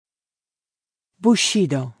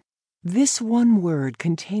Bushido. This one word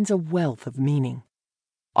contains a wealth of meaning.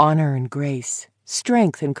 Honor and grace,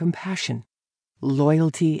 strength and compassion,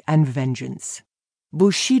 loyalty and vengeance.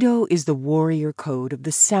 Bushido is the warrior code of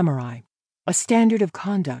the samurai, a standard of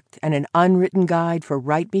conduct and an unwritten guide for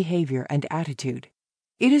right behavior and attitude.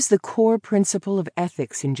 It is the core principle of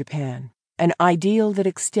ethics in Japan, an ideal that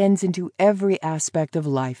extends into every aspect of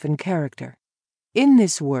life and character. In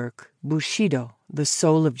this work, Bushido, the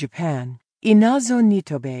Soul of Japan, Inazo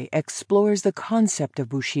Nitobe explores the concept of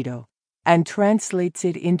Bushido and translates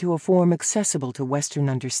it into a form accessible to Western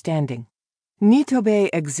understanding. Nitobe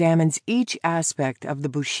examines each aspect of the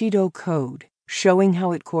Bushido code, showing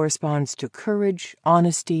how it corresponds to courage,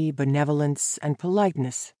 honesty, benevolence, and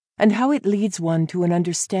politeness, and how it leads one to an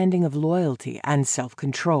understanding of loyalty and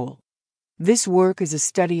self-control. This work is a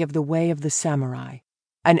study of the way of the samurai,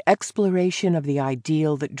 an exploration of the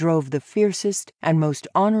ideal that drove the fiercest and most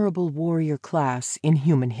honorable warrior class in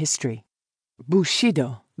human history.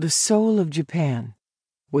 Bushido, the Soul of Japan,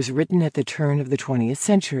 was written at the turn of the 20th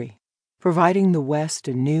century, providing the West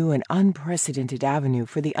a new and unprecedented avenue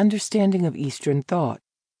for the understanding of Eastern thought.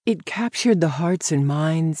 It captured the hearts and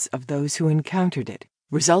minds of those who encountered it,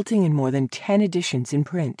 resulting in more than 10 editions in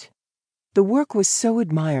print. The work was so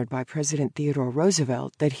admired by President Theodore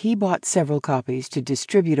Roosevelt that he bought several copies to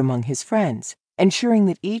distribute among his friends, ensuring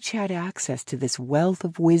that each had access to this wealth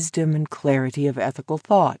of wisdom and clarity of ethical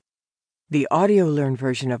thought. The audio-learned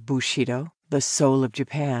version of Bushido, the Soul of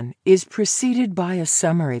Japan, is preceded by a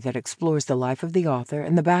summary that explores the life of the author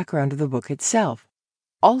and the background of the book itself.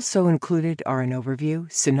 Also included are an overview,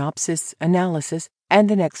 synopsis, analysis, and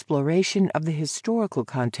an exploration of the historical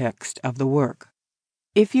context of the work.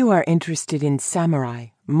 If you are interested in samurai,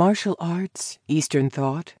 martial arts, Eastern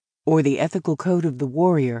thought, or the ethical code of the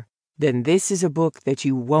warrior, then this is a book that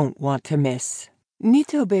you won't want to miss.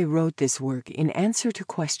 Nitobe wrote this work in answer to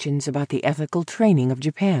questions about the ethical training of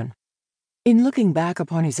Japan. In looking back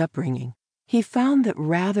upon his upbringing, he found that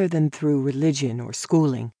rather than through religion or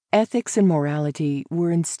schooling, ethics and morality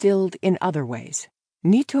were instilled in other ways.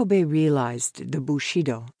 Nitobe realized the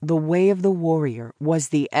Bushido, the way of the warrior, was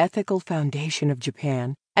the ethical foundation of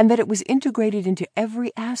Japan, and that it was integrated into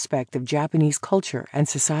every aspect of Japanese culture and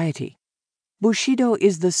society. Bushido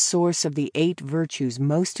is the source of the 8 virtues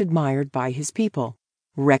most admired by his people: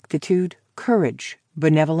 rectitude, courage,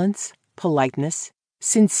 benevolence, politeness,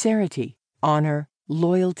 sincerity, honor,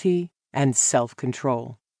 loyalty, and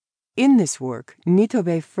self-control. In this work,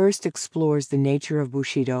 Nitobe first explores the nature of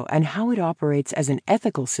Bushido and how it operates as an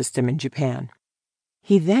ethical system in Japan.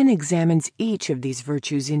 He then examines each of these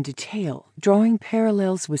virtues in detail, drawing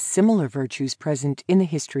parallels with similar virtues present in the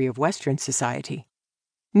history of Western society.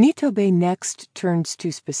 Nitobe next turns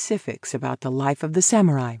to specifics about the life of the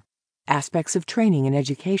samurai, aspects of training and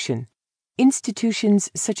education, institutions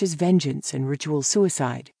such as vengeance and ritual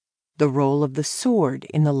suicide, the role of the sword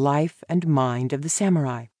in the life and mind of the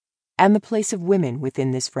samurai, and the place of women within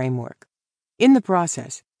this framework. In the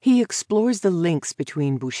process, he explores the links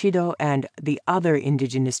between Bushido and the other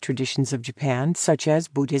indigenous traditions of Japan, such as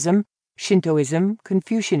Buddhism, Shintoism,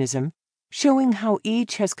 Confucianism, showing how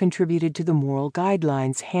each has contributed to the moral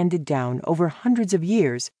guidelines handed down over hundreds of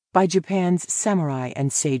years by Japan's samurai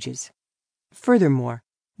and sages. Furthermore,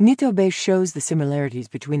 Nitobe shows the similarities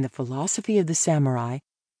between the philosophy of the samurai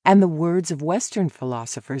and the words of Western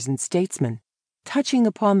philosophers and statesmen, touching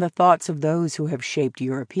upon the thoughts of those who have shaped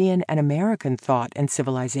European and American thought and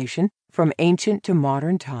civilization from ancient to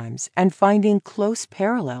modern times, and finding close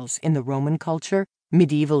parallels in the Roman culture,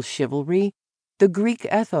 medieval chivalry, the Greek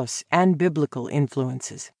ethos, and biblical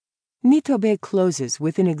influences. Nitobe closes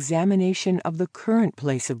with an examination of the current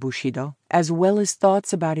place of Bushido, as well as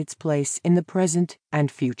thoughts about its place in the present and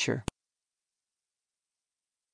future.